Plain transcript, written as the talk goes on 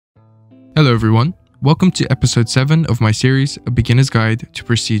Hello everyone, welcome to episode 7 of my series, A Beginner's Guide to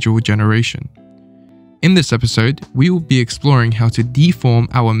Procedural Generation. In this episode, we will be exploring how to deform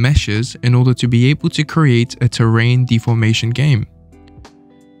our meshes in order to be able to create a terrain deformation game.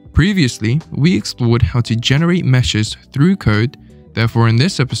 Previously, we explored how to generate meshes through code, therefore in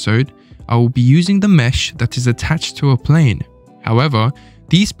this episode, I will be using the mesh that is attached to a plane. However,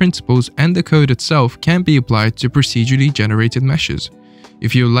 these principles and the code itself can be applied to procedurally generated meshes.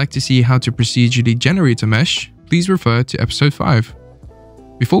 If you would like to see how to procedurally generate a mesh, please refer to episode 5.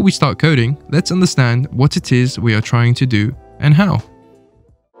 Before we start coding, let's understand what it is we are trying to do and how.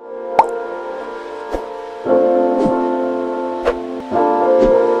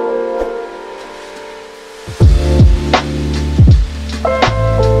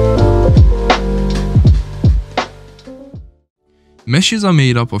 Meshes are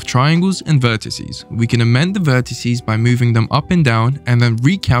made up of triangles and vertices. We can amend the vertices by moving them up and down and then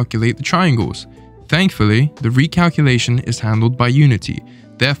recalculate the triangles. Thankfully, the recalculation is handled by Unity.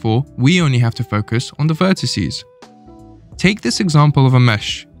 Therefore, we only have to focus on the vertices. Take this example of a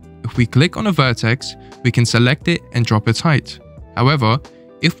mesh. If we click on a vertex, we can select it and drop its height. However,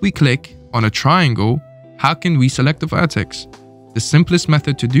 if we click on a triangle, how can we select the vertex? The simplest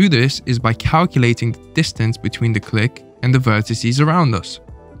method to do this is by calculating the distance between the click and the vertices around us.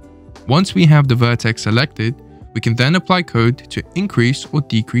 Once we have the vertex selected, we can then apply code to increase or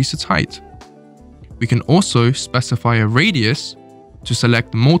decrease its height. We can also specify a radius to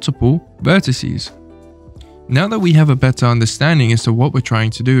select multiple vertices. Now that we have a better understanding as to what we're trying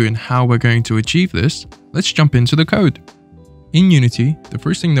to do and how we're going to achieve this, let's jump into the code. In Unity, the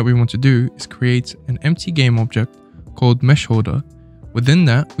first thing that we want to do is create an empty game object called mesh holder. Within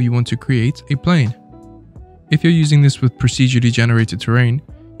that, we want to create a plane. If you're using this with procedurally generated terrain,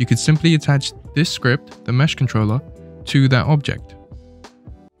 you could simply attach this script, the mesh controller, to that object.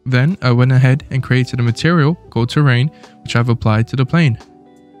 Then I went ahead and created a material called terrain, which I've applied to the plane.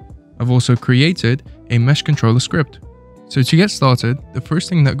 I've also created a mesh controller script. So to get started, the first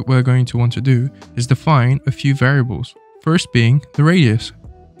thing that we're going to want to do is define a few variables, first being the radius.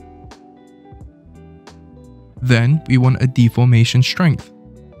 Then we want a deformation strength,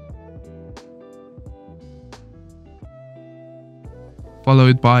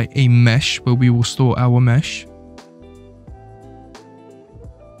 followed by a mesh where we will store our mesh,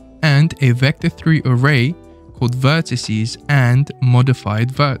 and a vector3 array called vertices and modified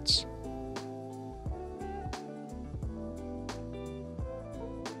verts.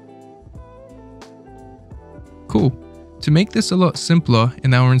 Cool. To make this a lot simpler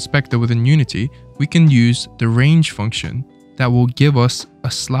in our inspector within Unity, we can use the range function that will give us a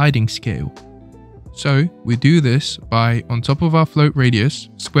sliding scale. So we do this by, on top of our float radius,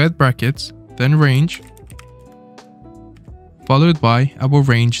 squared brackets, then range, followed by our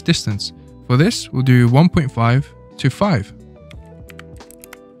range distance. For this, we'll do 1.5 to 5.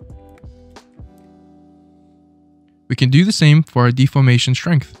 We can do the same for our deformation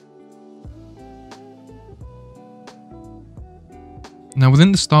strength. Now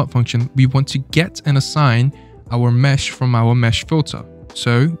within the start function, we want to get and assign our mesh from our mesh filter.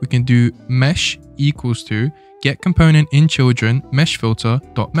 So we can do mesh equals to get component in children mesh filter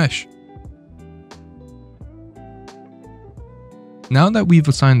dot mesh. Now that we've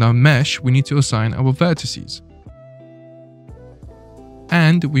assigned our mesh, we need to assign our vertices.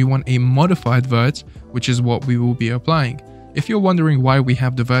 And we want a modified vert, which is what we will be applying. If you're wondering why we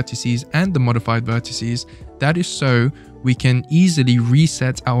have the vertices and the modified vertices, that is so we can easily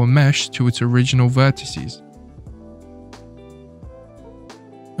reset our mesh to its original vertices.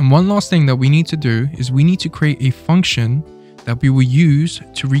 And one last thing that we need to do is we need to create a function that we will use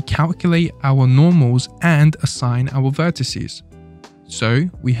to recalculate our normals and assign our vertices. So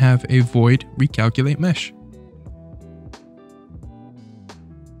we have a void recalculate mesh.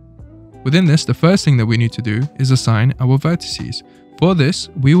 Within this, the first thing that we need to do is assign our vertices. For this,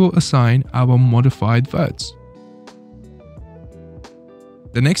 we will assign our modified verts.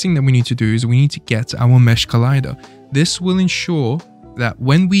 The next thing that we need to do is we need to get our mesh collider. This will ensure that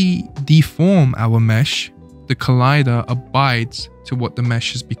when we deform our mesh, the collider abides to what the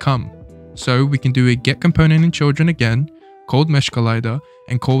mesh has become. So we can do a get component in children again, called mesh collider,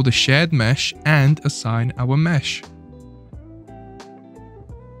 and call the shared mesh and assign our mesh.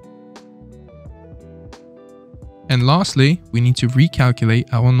 And lastly, we need to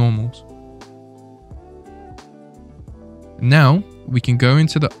recalculate our normals. Now we can go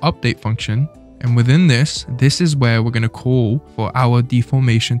into the update function, and within this is where we're going to call for our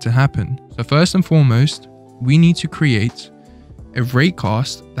deformation to happen. So first and foremost, we need to create a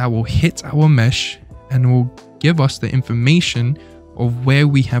raycast that will hit our mesh and will give us the information of where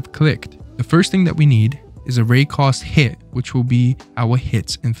we have clicked. the first thing that we need is a raycast hit, which will be our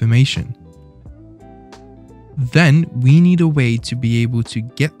hits information. Then we need a way to be able to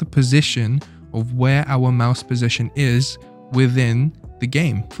get the position of where our mouse position is within the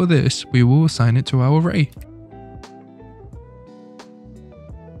game. For this, we will assign it to our ray.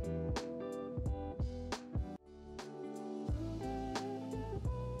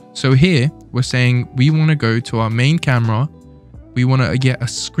 So here we're saying we want to go to our main camera. We want to get a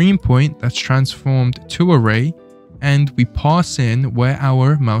screen point that's transformed to a ray, and we pass in where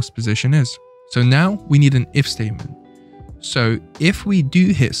our mouse position is. So now we need an if statement. So if we do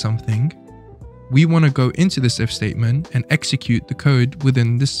hit something, we want to go into this if statement and execute the code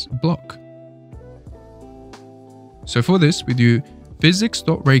within this block. So for this, we do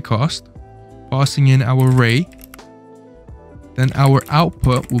physics.raycast, passing in our ray. Then our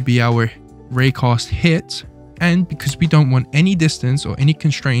output will be our raycast hit. And because we don't want any distance or any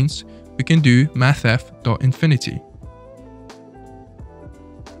constraints, we can do mathf.infinity.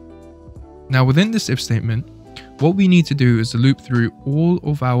 Now within this if statement, what we need to do is loop through all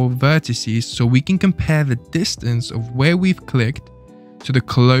of our vertices so we can compare the distance of where we've clicked to the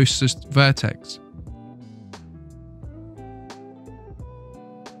closest vertex.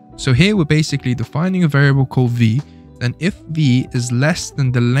 So here we're basically defining a variable called v. Then if v is less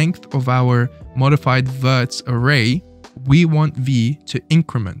than the length of our modified verts array, we want v to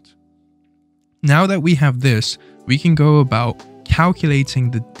increment. Now that we have this, we can go about calculating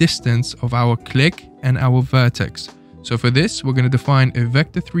the distance of our click and our vertex. So for this, we're going to define a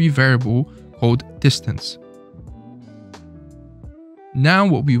vector3 variable called distance. Now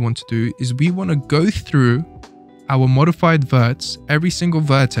what we want to do is we want to go through our modified verts, every single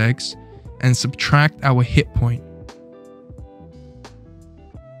vertex, and subtract our hit point.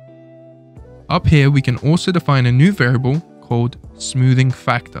 Up here, we can also define a new variable called smoothing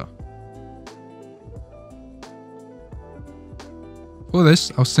factor. For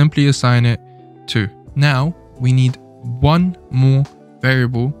this, I'll simply assign it to. Now, we need one more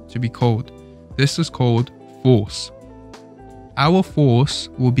variable to be called. This is called force. Our force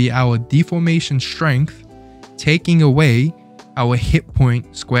will be our deformation strength, taking away our hit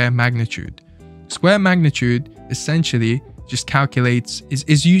point square magnitude. Square magnitude essentially just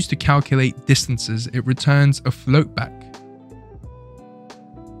is used to calculate distances. It returns a float back.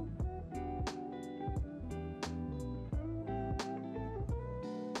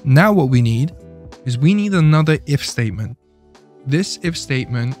 Now what we need is another if statement. This if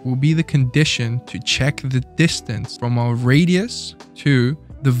statement will be the condition to check the distance from our radius to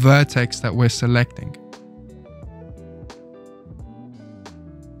the vertex that we're selecting.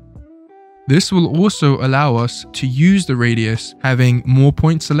 This will also allow us to use the radius having more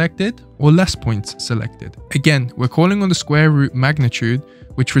points selected or less points selected. Again, we're calling on the square root magnitude,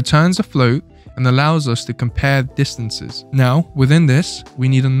 which returns a float and allows us to compare distances. Now, within this, we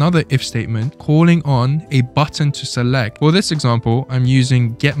need another if statement calling on a button to select. For this example, I'm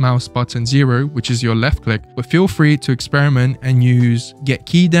using get mouse button 0, which is your left click, but feel free to experiment and use get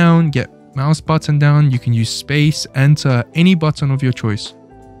key down, get mouse button down. You can use space, enter, any button of your choice.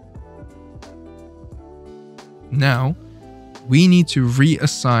 Now, we need to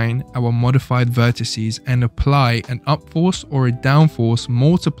reassign our modified vertices and apply an up force or a down force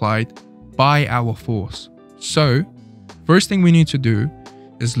multiplied by our force. So, first thing we need to do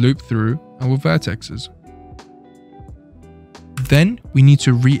is loop through our vertexes. Then we need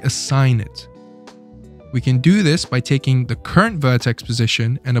to reassign it. We can do this by taking the current vertex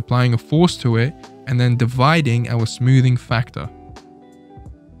position and applying a force to it, and then dividing our smoothing factor.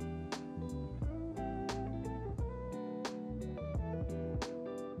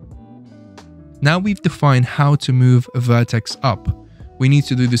 Now we've defined how to move a vertex up. We need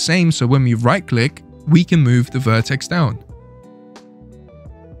to do the same, so when we right click, we can move the vertex down.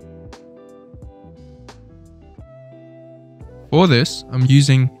 For this, I'm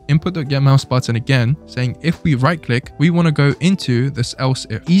using input.getMouseButton again, saying if we right click, we want to go into this else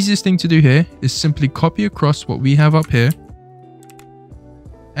if. Easiest thing to do here is simply copy across what we have up here.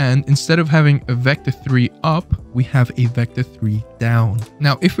 And instead of having a vector3 up, we have a vector3 down.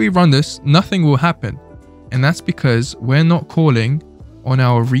 Now, if we run this, nothing will happen. And that's because we're not calling on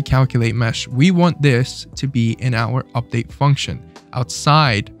our recalculate mesh. We want this to be in our update function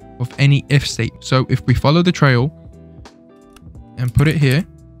outside of any if state. So if we follow the trail and put it here,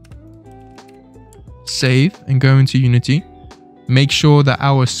 save and go into Unity, make sure that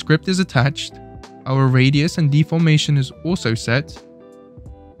our script is attached, our radius and deformation is also set.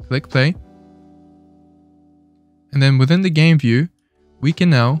 Click play. And then within the game view, we can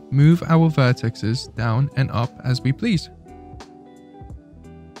now move our vertexes down and up as we please.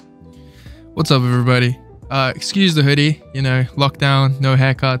 What's up, everybody? Excuse the hoodie, you know, lockdown, no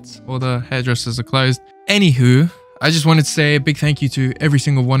haircuts, all the hairdressers are closed. Anywho, I just wanted to say a big thank you to every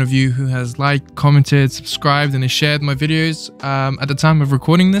single one of you who has liked, commented, subscribed, and has shared my videos. At the time of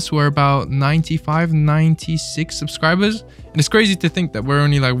recording this, we're about 95, 96 subscribers. And it's crazy to think that we're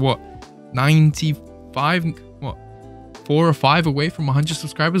only like, what, 95, what, 4 or 5 away from 100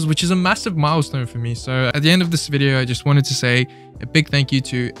 subscribers, which is a massive milestone for me. So at the end of this video, I just wanted to say a big thank you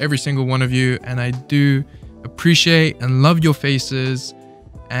to every single one of you. And I do appreciate and love your faces.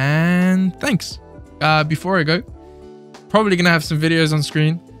 And thanks. Before I go, probably gonna have some videos on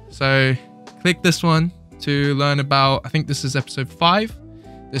screen, so click this one to learn about, I think this is episode 5.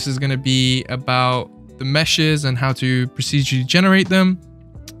 This is gonna be about the meshes and how to procedurally generate them.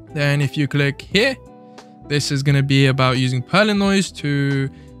 Then if you click here, this is gonna be about using Perlin noise to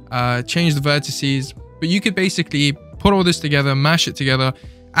change the vertices. But you could basically put all this together, mash it together,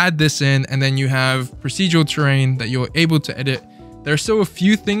 add this in, and then you have procedural terrain that you're able to edit. There are still a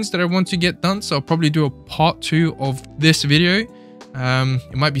few things that I want to get done, so I'll probably do a part 2 of this video.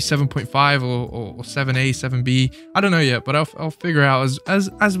 It might be 7.5 or 7a, 7b. I don't know yet, but I'll figure out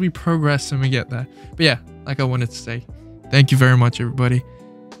as we progress and we get there. But yeah, like I wanted to say, thank you very much, everybody,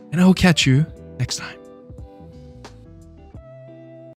 and I will catch you next time.